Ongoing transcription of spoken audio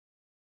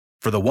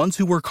For the ones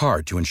who work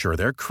hard to ensure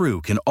their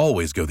crew can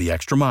always go the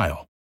extra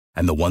mile,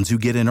 and the ones who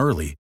get in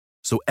early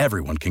so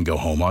everyone can go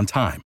home on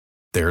time,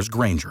 there's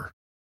Grainger,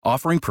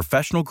 offering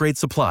professional-grade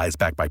supplies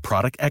backed by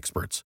product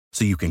experts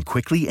so you can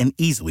quickly and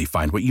easily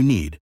find what you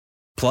need.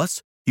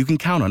 Plus, you can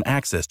count on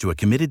access to a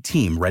committed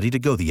team ready to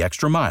go the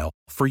extra mile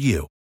for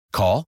you.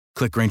 Call,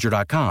 click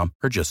Grainger.com,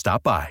 or just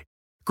stop by.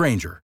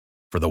 Grainger,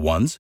 for the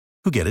ones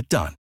who get it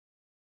done.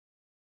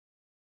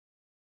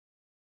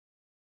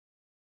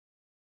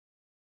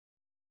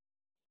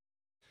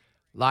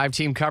 Live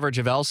team coverage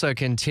of Elsa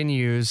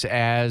continues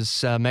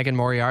as Megan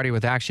Moriarty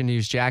with Action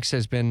News Jax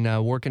has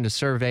been working to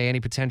survey any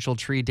potential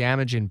tree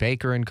damage in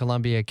Baker and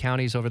Columbia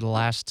counties over the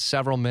last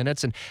several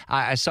minutes. And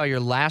I saw your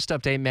last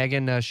update,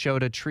 Megan,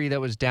 showed a tree that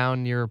was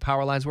down near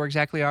power lines. Where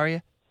exactly are you?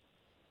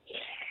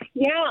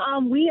 Yeah,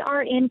 we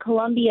are in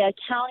Columbia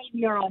County.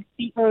 We are on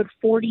State Road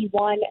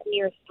 41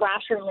 near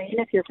Thrasher Lane,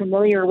 if you're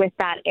familiar with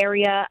that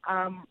area.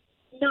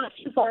 Not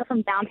too far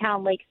from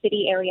downtown Lake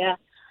City area.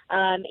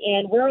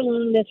 And we're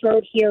along this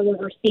road here where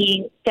we're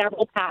seeing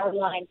several power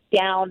lines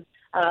down.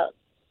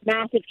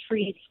 Massive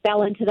trees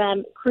fell into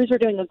them. Crews are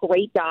doing a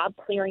great job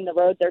clearing the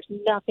road. There's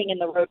nothing in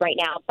the road right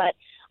now, but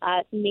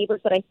some neighbors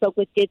that I spoke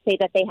with did say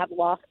that they have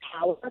lost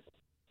power.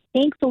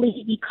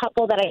 Thankfully, the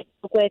couple that I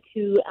spoke with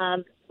who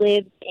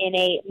lives in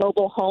a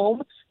mobile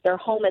home, their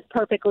home is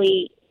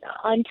perfectly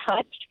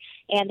untouched,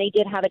 and they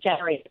did have a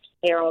generator.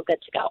 They're all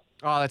good to go.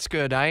 Oh, that's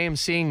good. I am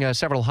seeing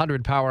several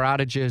hundred power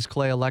outages.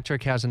 Clay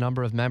Electric has a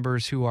number of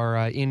members who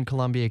are in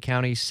Columbia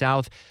County,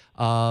 south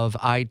of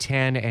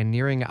I-10 and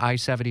nearing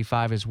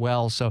I-75 as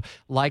well. So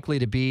likely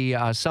to be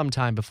some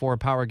time before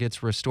power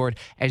gets restored.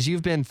 As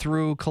you've been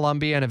through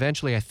Columbia and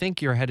eventually I think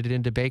you're headed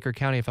into Baker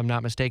County, if I'm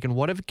not mistaken,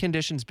 what have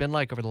conditions been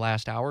like over the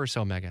last hour or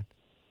so, Megan?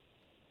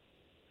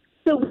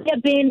 So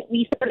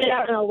we started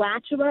out in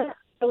Alachua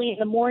early in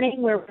the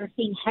morning where we're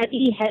seeing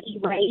heavy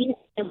rain,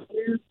 and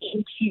we moved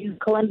into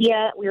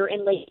Columbia. We were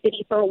in Lake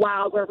City for a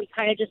while where we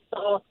kind of just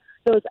saw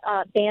those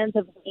bands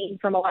of rain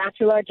from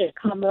Alachua just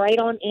come right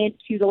on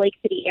into the Lake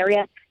City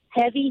area.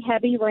 Heavy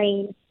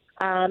rain.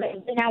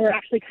 And now we're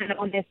actually kind of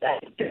on this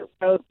dirt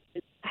road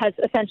that has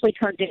essentially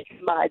turned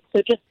into mud.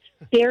 So just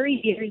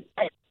very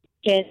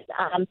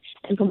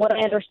and from what I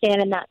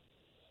understand in that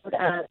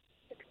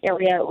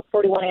area,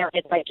 41 area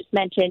that I just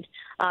mentioned,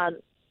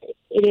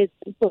 it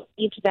is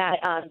believed that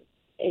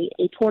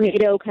a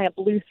tornado kind of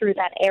blew through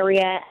that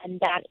area, and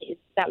that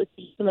was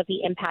some of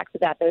the impacts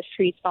of that, those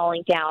trees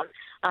falling down.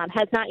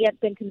 Has not yet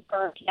been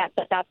confirmed yet,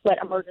 but that's what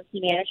emergency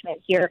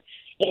management here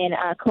in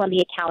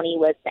Columbia County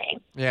was saying.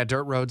 Yeah,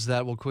 dirt roads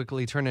that will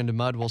quickly turn into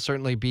mud will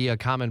certainly be a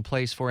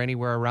commonplace for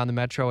anywhere around the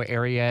metro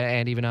area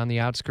and even on the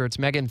outskirts.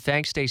 Megan,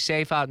 thanks. Stay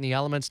safe out in the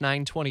elements.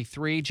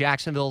 9:23.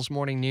 Jacksonville's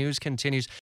Morning News continues.